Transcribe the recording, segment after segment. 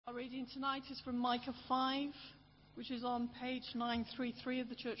Our reading tonight is from Micah 5, which is on page 933 of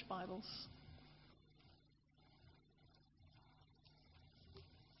the Church Bibles.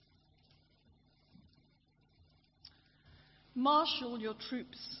 Marshal your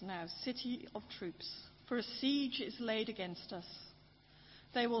troops now, city of troops, for a siege is laid against us.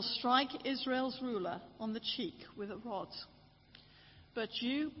 They will strike Israel's ruler on the cheek with a rod. But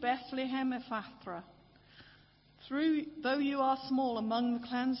you, Bethlehem Ephrathah, though you are small among the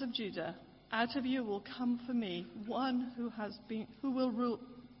clans of Judah, out of you will come for me one who will rule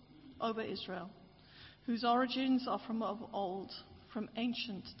over Israel, whose origins are from of old, from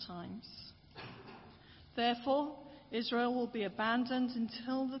ancient times. Therefore, Israel will be abandoned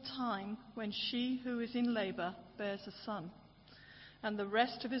until the time when she who is in labor bears a son, and the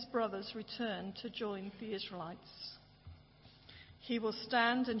rest of his brothers return to join the Israelites. He will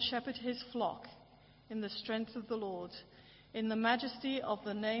stand and shepherd his flock in the strength of the Lord, in the majesty of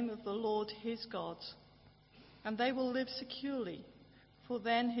the name of the Lord his God. And they will live securely, for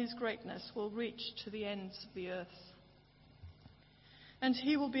then his greatness will reach to the ends of the earth. And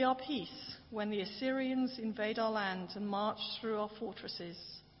he will be our peace when the Assyrians invade our land and march through our fortresses.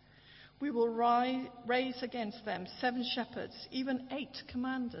 We will raise against them 7 shepherds, even 8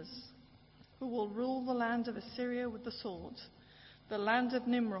 commanders, who will rule the land of Assyria with the sword, the land of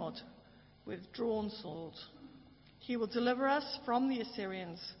Nimrod with drawn sword. He will deliver us from the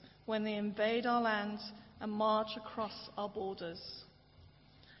Assyrians when they invade our land and march across our borders.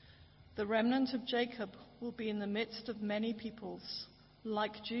 The remnant of Jacob will be in the midst of many peoples,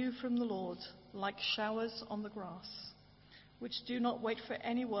 like dew from the Lord, like showers on the grass, which do not wait for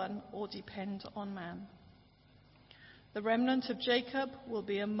anyone or depend on man. The remnant of Jacob will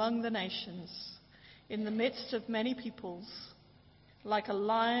be among the nations, in the midst of many peoples, like a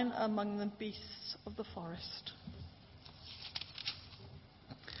lion among the beasts of the forest,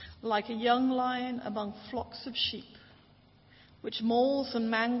 like a young lion among flocks of sheep, which mauls and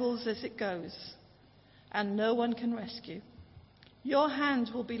mangles as it goes, and no one can rescue. Your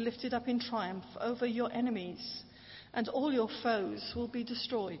hand will be lifted up in triumph over your enemies, and all your foes will be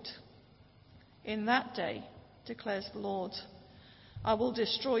destroyed. In that day, declares the Lord, I will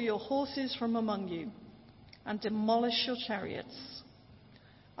destroy your horses from among you, and demolish your chariots.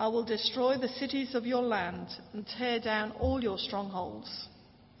 I will destroy the cities of your land and tear down all your strongholds.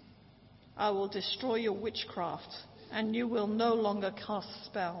 I will destroy your witchcraft, and you will no longer cast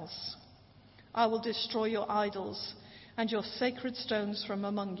spells. I will destroy your idols and your sacred stones from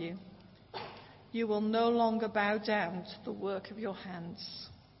among you. You will no longer bow down to the work of your hands.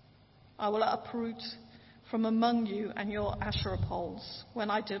 I will uproot from among you and your Asherah poles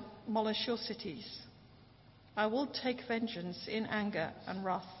when I demolish your cities. I will take vengeance in anger and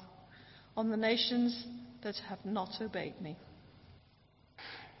wrath on the nations that have not obeyed me.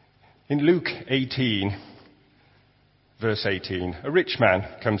 In Luke 18, verse 18, a rich man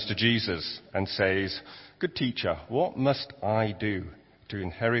comes to Jesus and says, Good teacher, what must I do to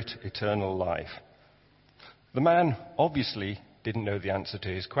inherit eternal life? The man obviously didn't know the answer to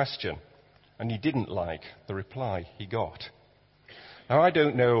his question, and he didn't like the reply he got. Now, I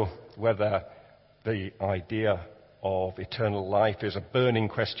don't know whether the idea of eternal life is a burning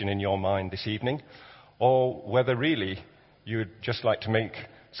question in your mind this evening, or whether really you'd just like to make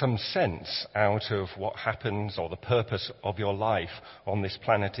some sense out of what happens or the purpose of your life on this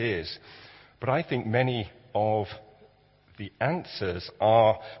planet is. But I think many of the answers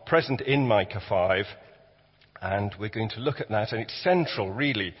are present in Micah 5, and we're going to look at that, and it's central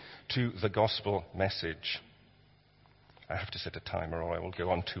really to the gospel message. I have to set a timer or I will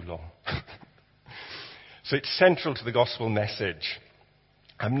go on too long. So it's central to the gospel message.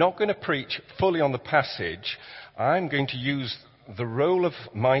 I'm not going to preach fully on the passage. I'm going to use the role of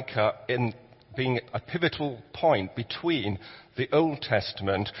Micah in being a pivotal point between the Old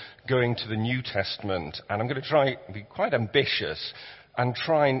Testament going to the New Testament. And I'm going to try to be quite ambitious and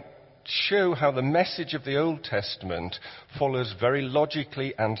try and show how the message of the Old Testament follows very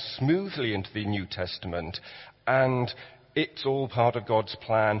logically and smoothly into the New Testament. And it's all part of God's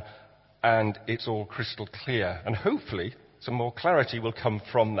plan, and it's all crystal clear. And hopefully some more clarity will come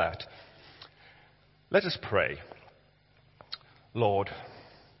from that. Let us pray. Lord,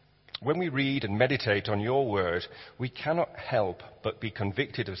 when we read and meditate on your word, we cannot help but be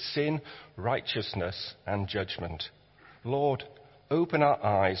convicted of sin, righteousness, and judgment. Lord, open our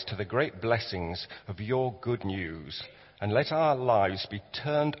eyes to the great blessings of your good news, and let our lives be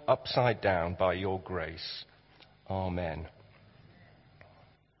turned upside down by your grace. Amen.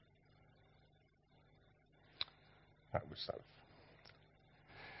 That was that.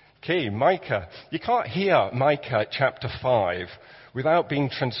 Okay, Micah. You can't hear Micah chapter 5 without being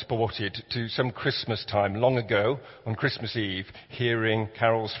transported to some Christmas time long ago on Christmas Eve, hearing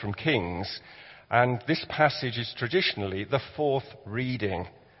carols from kings. And this passage is traditionally the fourth reading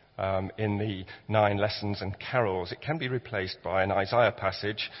in the 9 lessons and carols. It can be replaced by an Isaiah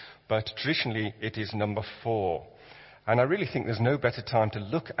passage, but traditionally it is number 4. And I really think there's no better time to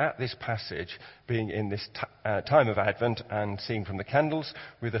look at this passage, being in this time of Advent and seeing from the candles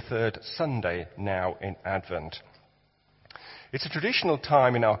with the third Sunday now in Advent. It's a traditional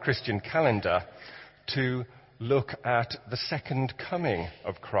time in our Christian calendar to look at the second coming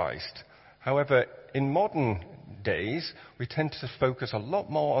of Christ. However, in modern days, we tend to focus a lot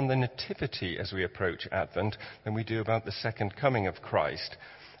more on the nativity as we approach Advent than we do about the second coming of Christ.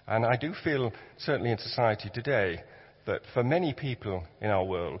 And I do feel, certainly in society today, that for many people in our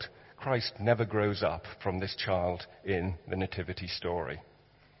world, Christ never grows up from this child in the nativity story.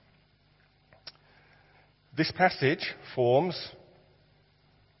 This passage forms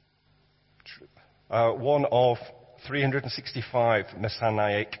one of 365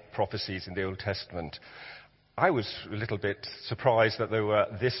 messianic prophecies in the Old Testament. I was a little bit surprised that there were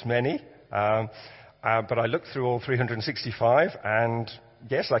this many, but I looked through all 365 and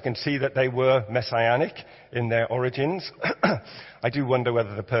yes, I can see that they were messianic in their origins. I do wonder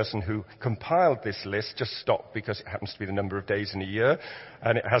whether the person who compiled this list just stopped because it happens to be the number of days in a year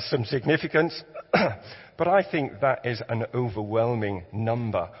and it has some significance. But I think that is an overwhelming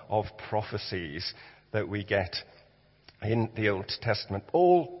number of prophecies that we get in the Old Testament,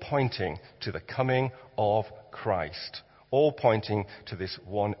 all pointing to the coming of Christ, all pointing to this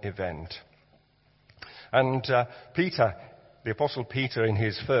one event. And Peter, the Apostle Peter, in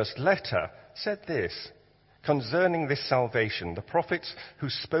his first letter, said this: concerning this salvation, the prophets who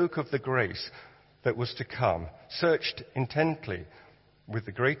spoke of the grace that was to come searched intently with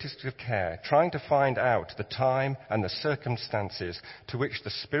the greatest of care, trying to find out the time and the circumstances to which the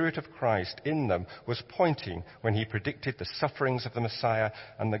Spirit of Christ in them was pointing when he predicted the sufferings of the Messiah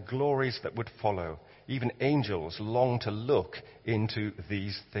and the glories that would follow. Even angels long to look into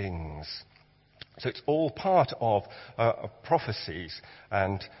these things. So it's all part of prophecies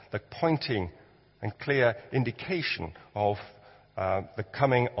and the pointing and clear indication of the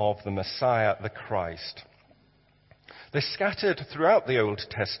coming of the Messiah, the Christ. They're scattered throughout the Old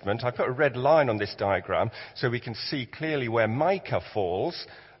Testament. I put a red line on this diagram so we can see clearly where Micah falls.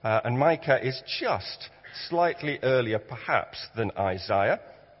 And Micah is just slightly earlier, perhaps, than Isaiah.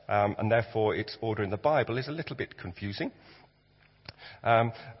 And therefore its order in the Bible is a little bit confusing.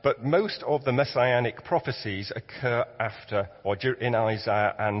 But most of the messianic prophecies occur after or in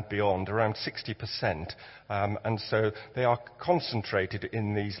Isaiah and beyond, around 60%. And so they are concentrated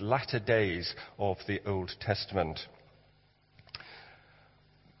in these latter days of the Old Testament.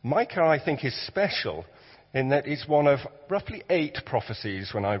 Micah, I think, is special in that it's one of roughly 8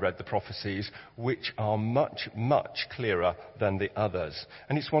 prophecies, when I read the prophecies, which are much, much clearer than the others.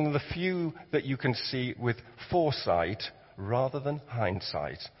 And it's one of the few that you can see with foresight rather than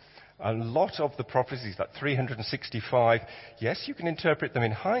hindsight. A lot of the prophecies, that 365, yes, you can interpret them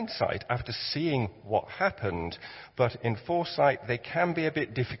in hindsight after seeing what happened, but in foresight they can be a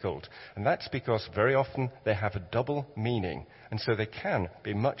bit difficult. And that's because very often they have a double meaning, and so they can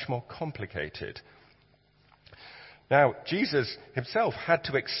be much more complicated. Now, Jesus himself had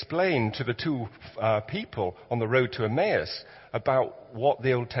to explain to the 2 people on the road to Emmaus about what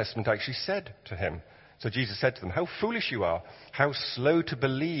the Old Testament actually said to him. So Jesus said to them, "How foolish you are, how slow to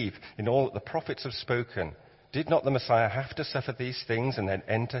believe in all that the prophets have spoken. Did not the Messiah have to suffer these things and then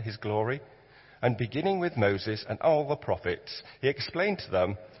enter his glory?" And beginning with Moses and all the prophets, he explained to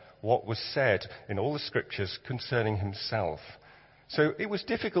them what was said in all the scriptures concerning himself. So it was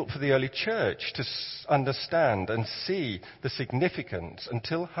difficult for the early church to understand and see the significance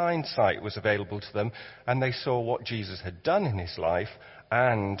until hindsight was available to them and they saw what Jesus had done in his life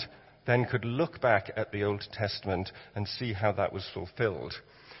and then could look back at the Old Testament and see how that was fulfilled.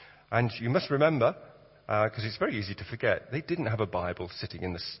 And you must remember, because it's very easy to forget, they didn't have a Bible sitting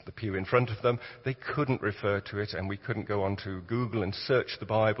in the pew in front of them. They couldn't refer to it, and we couldn't go onto Google and search the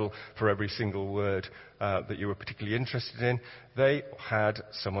Bible for every single word that you were particularly interested in. They had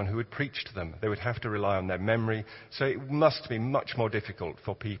someone who would preach to them. They would have to rely on their memory. So it must be much more difficult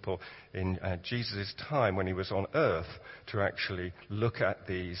for people in Jesus' time when he was on earth to actually look at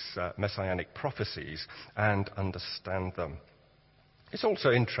these messianic prophecies and understand them. It's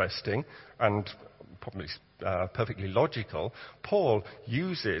also interesting and probably perfectly logical. Paul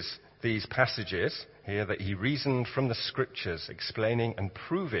uses these passages here that he reasoned from the scriptures, explaining and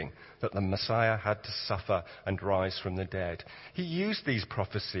proving that the Messiah had to suffer and rise from the dead. He used these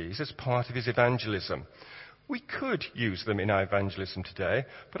prophecies as part of his evangelism. We could use them in our evangelism today,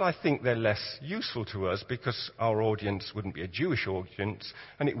 but I think they're less useful to us because our audience wouldn't be a Jewish audience,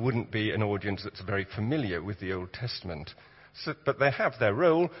 and it wouldn't be an audience that's very familiar with the Old Testament. But they have their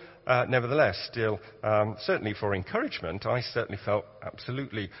role, nevertheless, still, certainly for encouragement. I certainly felt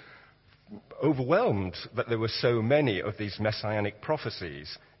absolutely overwhelmed that there were so many of these messianic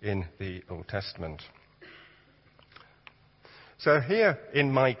prophecies in the Old Testament. So here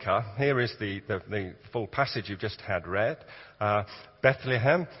in Micah, here is the full passage you've just had read.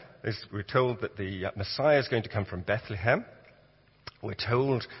 Bethlehem, we're told that the Messiah is going to come from Bethlehem. We're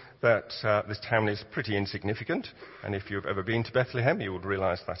told that this town is pretty insignificant, and if you've ever been to Bethlehem, you would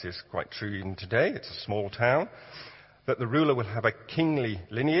realize that is quite true even today. It's a small town. That the ruler will have a kingly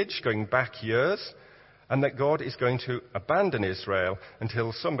lineage going back years, and that God is going to abandon Israel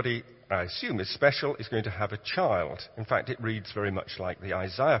until somebody, I assume is special, is going to have a child. In fact, it reads very much like the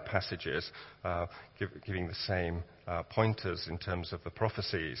Isaiah passages, giving the same pointers in terms of the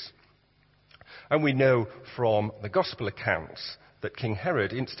prophecies. And we know from the gospel accounts that King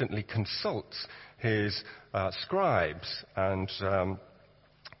Herod instantly consults his scribes and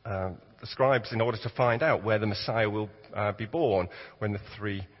the scribes in order to find out where the Messiah will be born when the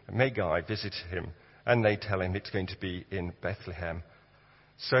three Magi visit him. And they tell him it's going to be in Bethlehem.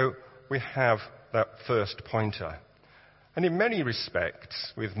 So we have that first pointer. And in many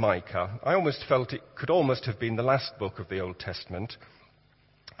respects, with Micah, I almost felt it could almost have been the last book of the Old Testament,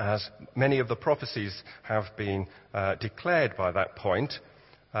 as many of the prophecies have been declared by that point.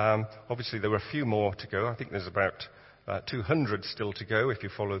 Obviously, there were a few more to go. I think there's about 200 still to go if you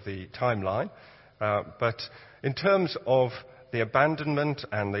follow the timeline. But in terms of the abandonment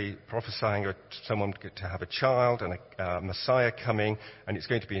and the prophesying of someone to have a child and a Messiah coming, and it's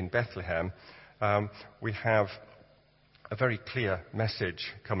going to be in Bethlehem, we have a very clear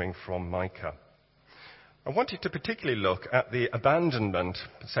message coming from Micah. I wanted to particularly look at the abandonment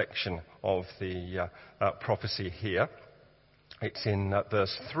section of the prophecy here. It's in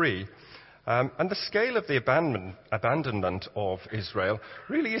verse 3. And the scale of the abandonment of Israel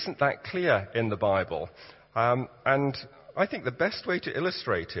really isn't that clear in the Bible. And I think the best way to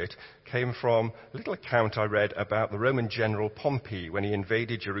illustrate it came from a little account I read about the Roman general Pompey when he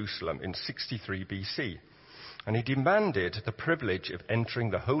invaded Jerusalem in 63 BC. And he demanded the privilege of entering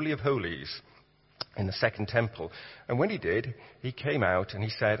the Holy of Holies in the Second Temple. And when he did, he came out and he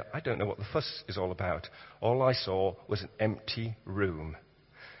said, "I don't know what the fuss is all about. All I saw was an empty room."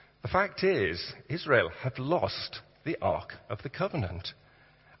 The fact is, Israel had lost the Ark of the Covenant.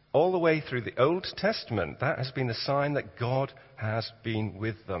 All the way through the Old Testament, that has been the sign that God has been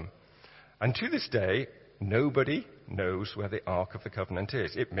with them. And to this day, nobody knows where the Ark of the Covenant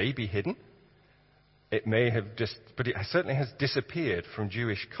is. It may be hidden. It may have but it certainly has disappeared from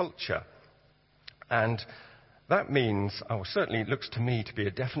Jewish culture. And that means, certainly it looks to me to be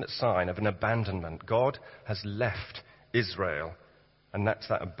a definite sign of an abandonment. God has left Israel, and that's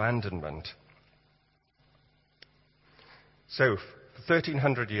that abandonment. So, for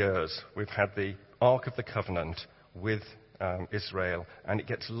 1,300 years, we've had the Ark of the Covenant with Israel, and it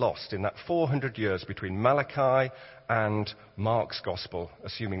gets lost in that 400 years between Malachi and Mark's Gospel,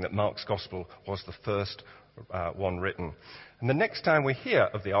 assuming that Mark's Gospel was the first one written. And the next time we hear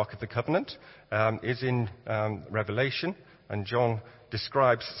of the Ark of the Covenant is in Revelation, and John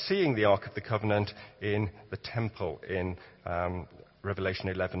describes seeing the Ark of the Covenant in the temple in Revelation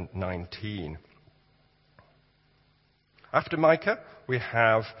 11:19. After Micah, we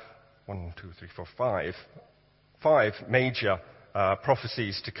have 5 major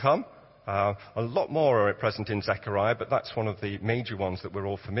prophecies to come. A lot more are present in Zechariah, but that's one of the major ones that we're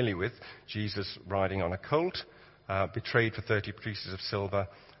all familiar with. Jesus riding on a colt, betrayed for 30 pieces of silver,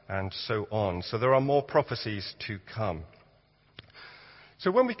 and so on. So there are more prophecies to come.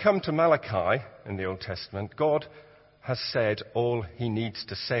 So when we come to Malachi in the Old Testament, God has said all he needs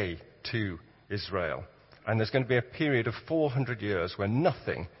to say to Israel. And there's going to be a period of 400 years where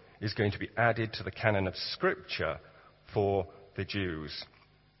nothing is going to be added to the canon of Scripture for the Jews.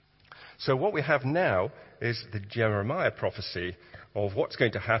 So what we have now is the Jeremiah prophecy of what's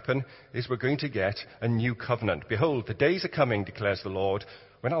going to happen is we're going to get a new covenant. Behold, the days are coming, declares the Lord,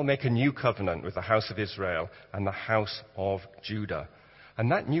 when I'll make a new covenant with the house of Israel and the house of Judah.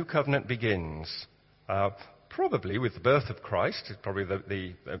 And that new covenant begins probably with the birth of Christ, is probably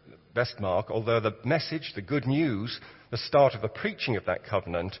the best mark, although the message, the good news, the start of the preaching of that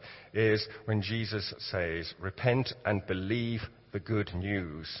covenant is when Jesus says, "Repent and believe the good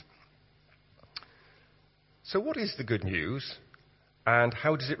news." So what is the good news, and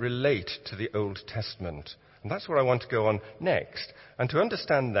how does it relate to the Old Testament? And that's where I want to go on next. And to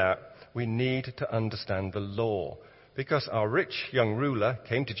understand that, we need to understand the law. Because our rich young ruler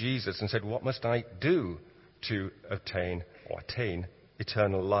came to Jesus and said, what must I do to attain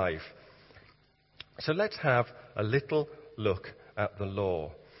eternal life? So let's have a little look at the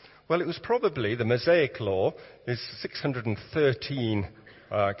law. Well, it was probably the Mosaic law is 613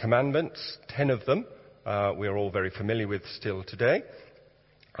 commandments, 10 of them we are all very familiar with still today.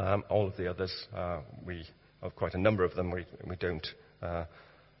 All of the others, we have quite a number of them, we don't, or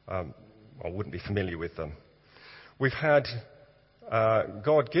wouldn't be familiar with them. We've had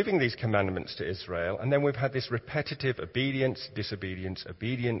God giving these commandments to Israel, and then we've had this repetitive obedience, disobedience,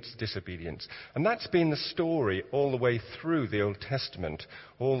 obedience, disobedience. And that's been the story all the way through the Old Testament,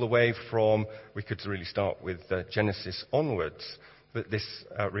 all the way from, we could really start with Genesis onwards, but this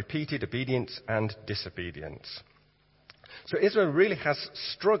repeated obedience and disobedience. So Israel really has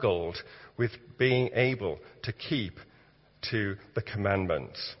struggled with being able to keep to the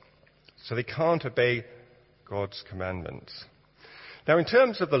commandments. So they can't obey God's commandments. Now, in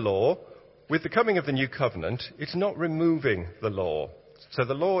terms of the law, with the coming of the new covenant, it's not removing the law. So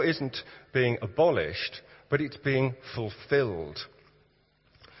the law isn't being abolished, but it's being fulfilled.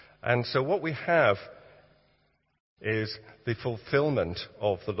 And so what we have is the fulfillment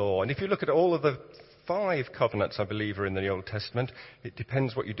of the law. And if you look at all of the 5 covenants, I believe, are in the Old Testament, it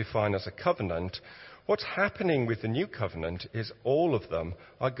depends what you define as a covenant. What's happening with the new covenant is all of them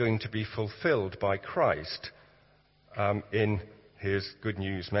are going to be fulfilled by Christ in his good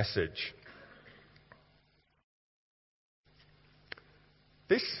news message.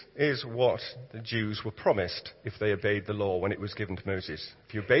 This is what the Jews were promised if they obeyed the law when it was given to Moses.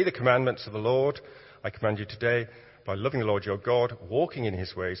 If you obey the commandments of the Lord, I command you today, by loving the Lord your God, walking in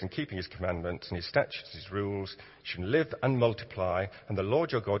his ways and keeping his commandments and his statutes, his rules, you should live and multiply, and the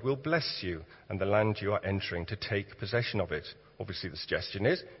Lord your God will bless you and the land you are entering to take possession of it. Obviously, the suggestion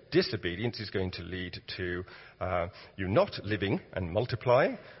is disobedience is going to lead to you not living and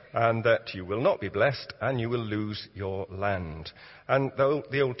multiplying, and that you will not be blessed and you will lose your land. And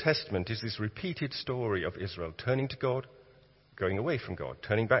the Old Testament is this repeated story of Israel turning to God, going away from God,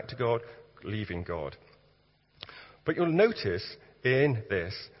 turning back to God, leaving God. But you'll notice in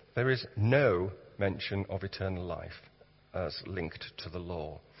this there is no mention of eternal life as linked to the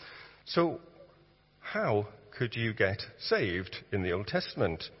law. So how could you get saved in the Old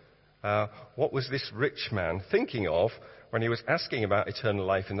Testament? What was this rich man thinking of when he was asking about eternal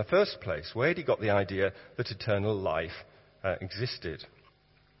life in the first place? Where had he got the idea that eternal life existed?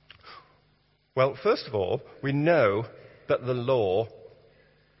 Well, first of all, we know that the law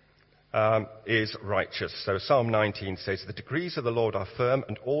is righteous. So Psalm 19 says, the decrees of the Lord are firm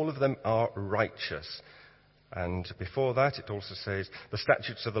and all of them are righteous. And before that, it also says, the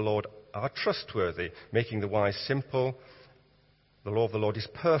statutes of the Lord are trustworthy, making the wise simple. The law of the Lord is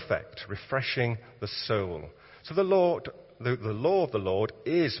perfect, refreshing the soul. So the law of the Lord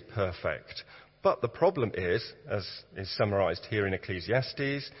is perfect. But the problem is, as is summarized here in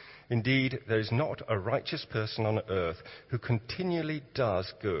Ecclesiastes, indeed, there is not a righteous person on earth who continually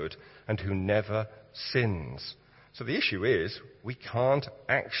does good and who never sins. So the issue is, we can't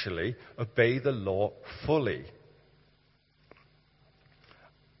actually obey the law fully.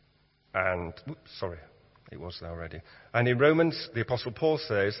 And, it was there already. And in Romans, the Apostle Paul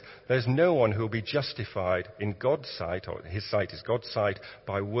says, there's no one who will be justified in God's sight, or his sight is God's sight,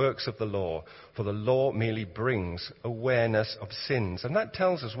 by works of the law. For the law merely brings awareness of sins. And that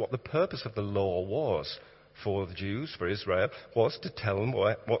tells us what the purpose of the law was for the Jews, for Israel, was to tell them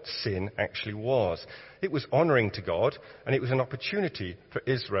what sin actually was. It was honouring to God, and it was an opportunity for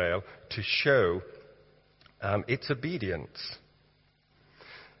Israel to show its obedience.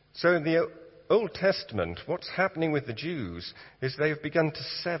 So in the Old Testament, what's happening with the Jews is they've begun to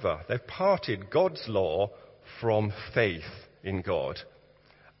sever. They've parted God's law from faith in God.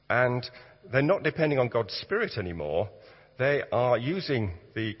 And they're not depending on God's Spirit anymore. They are using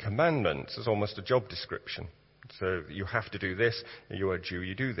the commandments as almost a job description. So you have to do this, you're a Jew,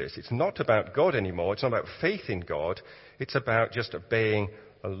 you do this. It's not about God anymore. It's not about faith in God. It's about just obeying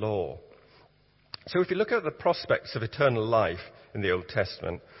a law. So if you look at the prospects of eternal life in the Old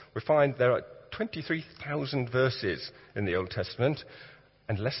Testament, we find there are 23,000 verses in the Old Testament,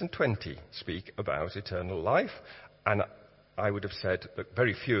 and less than 20 speak about eternal life. And I would have said that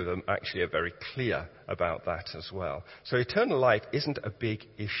very few of them actually are very clear about that as well. So eternal life isn't a big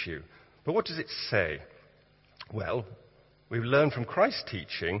issue. But what does it say? Well, we've learned from Christ's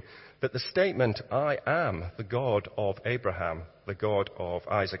teaching that the statement, I am the God of Abraham, the God of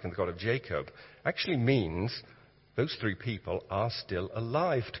Isaac, and the God of Jacob, actually means those 3 people are still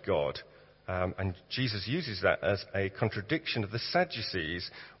alive to God. And Jesus uses that as a contradiction of the Sadducees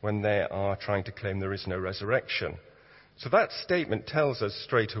when they are trying to claim there is no resurrection. So that statement tells us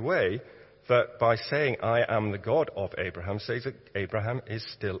straight away that by saying, I am the God of Abraham, says that Abraham is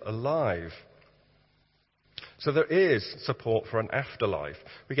still alive. So there is support for an afterlife.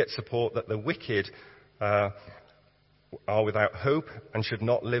 We get support that the wicked are without hope and should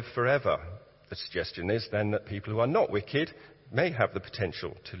not live forever. The suggestion is then that people who are not wicked may have the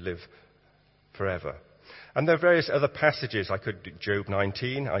potential to live forever. And there are various other passages. I could do Job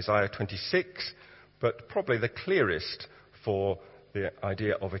 19, Isaiah 26, but probably the clearest for the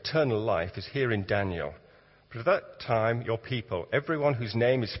idea of eternal life is here in Daniel. But at that time, your people, everyone whose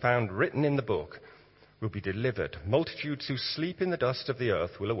name is found written in the book, will be delivered. Multitudes who sleep in the dust of the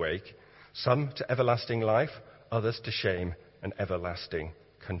earth will awake, some to everlasting life, others to shame and everlasting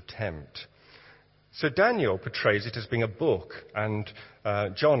contempt. So Daniel portrays it as being a book, and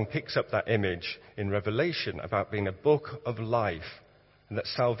John picks up that image in Revelation about being a book of life, and that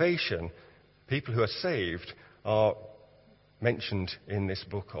salvation, people who are saved, are mentioned in this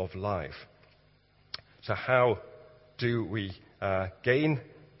book of life. So how do we gain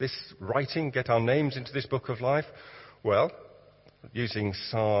this writing, get our names into this book of life? Well, using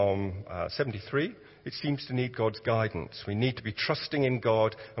Psalm 73, it seems to need God's guidance. We need to be trusting in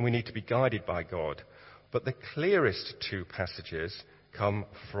God, and we need to be guided by God. But the clearest two passages come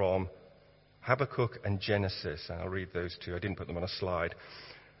from Habakkuk and Genesis. And I'll read those two. I didn't put them on a slide.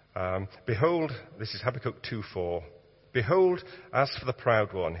 Behold, this is Habakkuk 2:4. Behold, as for the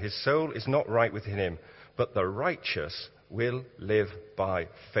proud one, his soul is not right within him, but the righteous will live by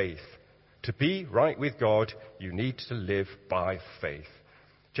faith. To be right with God, you need to live by faith.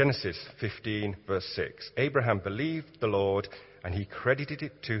 Genesis 15, verse 6. Abraham believed the Lord, and he credited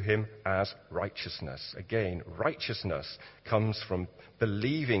it to him as righteousness. Again, righteousness comes from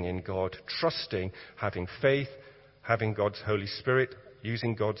believing in God, trusting, having faith, having God's Holy Spirit,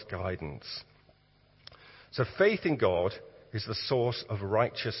 using God's guidance. So faith in God is the source of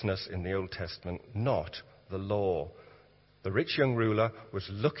righteousness in the Old Testament, not the law. The rich young ruler was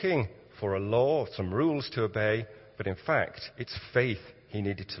looking for a law, some rules to obey, but in fact, it's faith he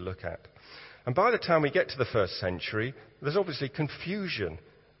needed to look at. And by the time we get to the first century, there's obviously confusion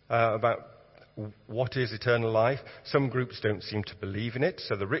about what is eternal life. Some groups don't seem to believe in it,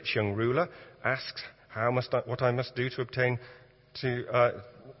 so the rich young ruler asks, what I must do to attain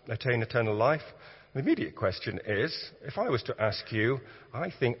eternal life? The immediate question is, if I was to ask you,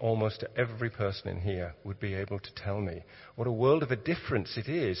 I think almost every person in here would be able to tell me what a world of a difference it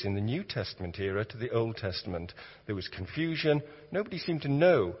is in the New Testament era to the Old Testament. There was confusion. Nobody seemed to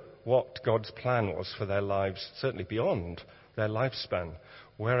know what God's plan was for their lives, certainly beyond their lifespan.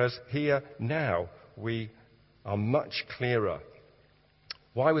 Whereas here, now, we are much clearer.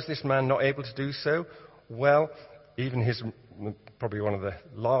 Why was this man not able to do so? Well, even probably one of the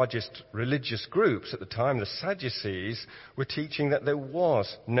largest religious groups at the time, the Sadducees, were teaching that there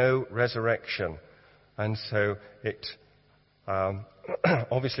was no resurrection. And so it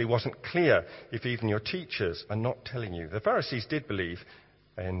obviously wasn't clear if even your teachers are not telling you. The Pharisees did believe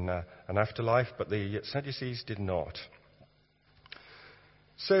in an afterlife, but the Sadducees did not.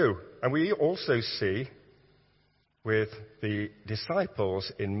 So, and we also see with the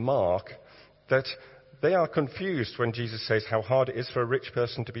disciples in Mark that they are confused when Jesus says how hard it is for a rich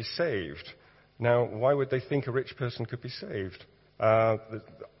person to be saved. Now, why would they think a rich person could be saved? I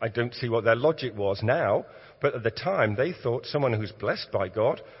don't see what their logic was now, but at the time they thought someone who's blessed by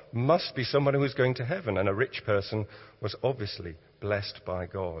God must be someone who is going to heaven, and a rich person was obviously blessed by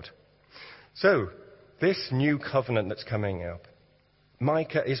God. So, this new covenant that's coming up,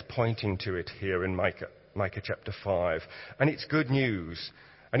 Micah is pointing to it here in Micah chapter 5, and it's good news.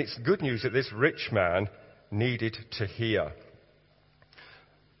 And it's good news that this rich man needed to hear. And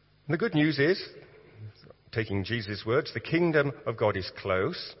the good news is, taking Jesus' words, the kingdom of God is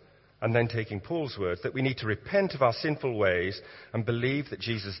close, and then taking Paul's words, that we need to repent of our sinful ways and believe that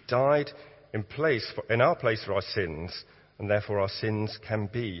Jesus died in our place for our sins, and therefore our sins can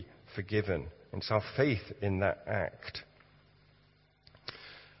be forgiven. It's our faith in that act.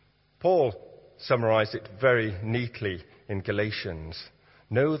 Paul summarized it very neatly in Galatians.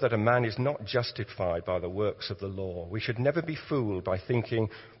 Know that a man is not justified by the works of the law. We should never be fooled by thinking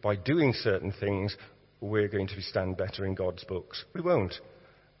by doing certain things we're going to stand better in God's books. We won't.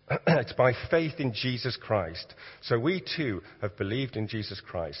 It's by faith in Jesus Christ. So we too have believed in Jesus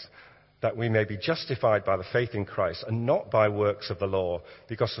Christ, that we may be justified by the faith in Christ and not by works of the law,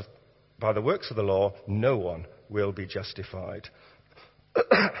 because by the works of the law no one will be justified.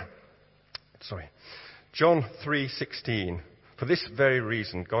 Sorry. John 3:16. For this very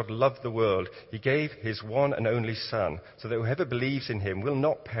reason, God loved the world. He gave his one and only Son, so that whoever believes in him will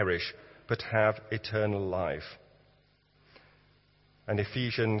not perish, but have eternal life. And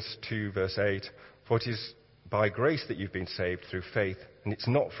Ephesians 2, verse 8, for it is by grace that you've been saved through faith, and it's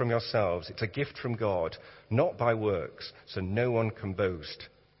not from yourselves, it's a gift from God, not by works, so no one can boast.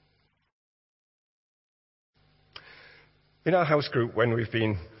 In our house group, when we've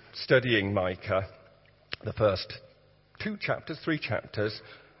been studying Micah, the first 3 chapters,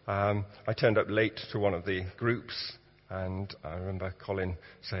 I turned up late to one of the groups, and I remember Colin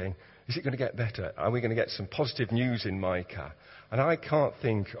saying, is it going to get better? Are we going to get some positive news in Micah? And I can't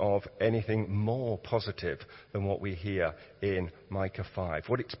think of anything more positive than what we hear in Micah 5,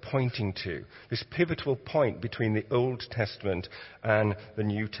 what it's pointing to, this pivotal point between the Old Testament and the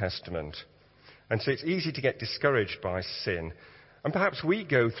New Testament. And so it's easy to get discouraged by sin. And perhaps we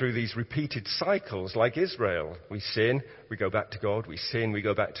go through these repeated cycles like Israel. We sin, we go back to God, we sin, we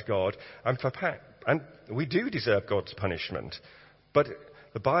go back to God. And we do deserve God's punishment. But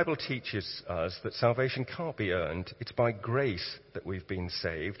the Bible teaches us that salvation can't be earned. It's by grace that we've been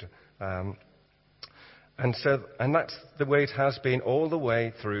saved. And that's the way it has been all the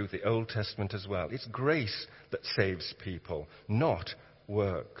way through the Old Testament as well. It's grace that saves people, not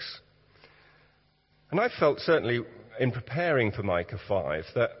works. And I felt certainly in preparing for Micah 5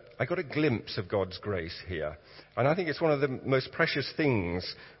 that I got a glimpse of God's grace here. And I think it's one of the most precious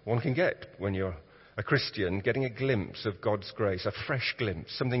things one can get when you're a Christian, getting a glimpse of God's grace, a fresh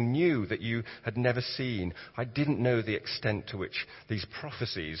glimpse, something new that you had never seen. I didn't know the extent to which these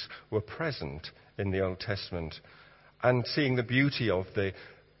prophecies were present in the Old Testament. And seeing the beauty of the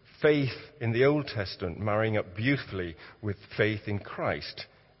faith in the Old Testament marrying up beautifully with faith in Christ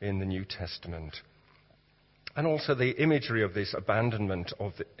in the New Testament. And also the imagery of this abandonment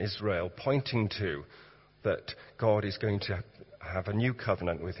of Israel, pointing to that God is going to have a new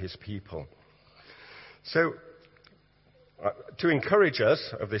covenant with his people. So, to encourage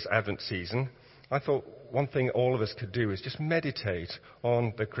us of this Advent season, I thought one thing all of us could do is just meditate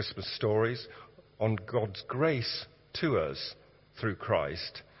on the Christmas stories, on God's grace to us through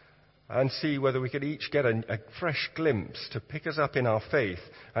Christ, and see whether we could each get a fresh glimpse to pick us up in our faith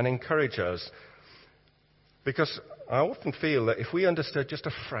and encourage us. Because I often feel that if we understood just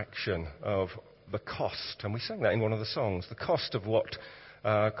a fraction of the cost, and we sang that in one of the songs, the cost of what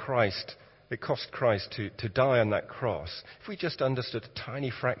it cost Christ to die on that cross, if we just understood a tiny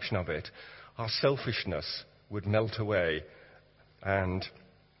fraction of it, our selfishness would melt away and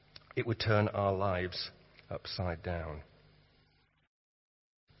it would turn our lives upside down.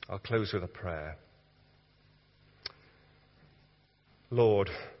 I'll close with a prayer.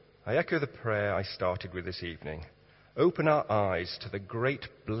 Lord, I echo the prayer I started with this evening. Open our eyes to the great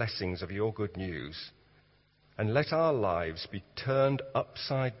blessings of your good news, and let our lives be turned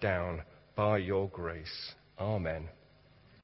upside down by your grace. Amen.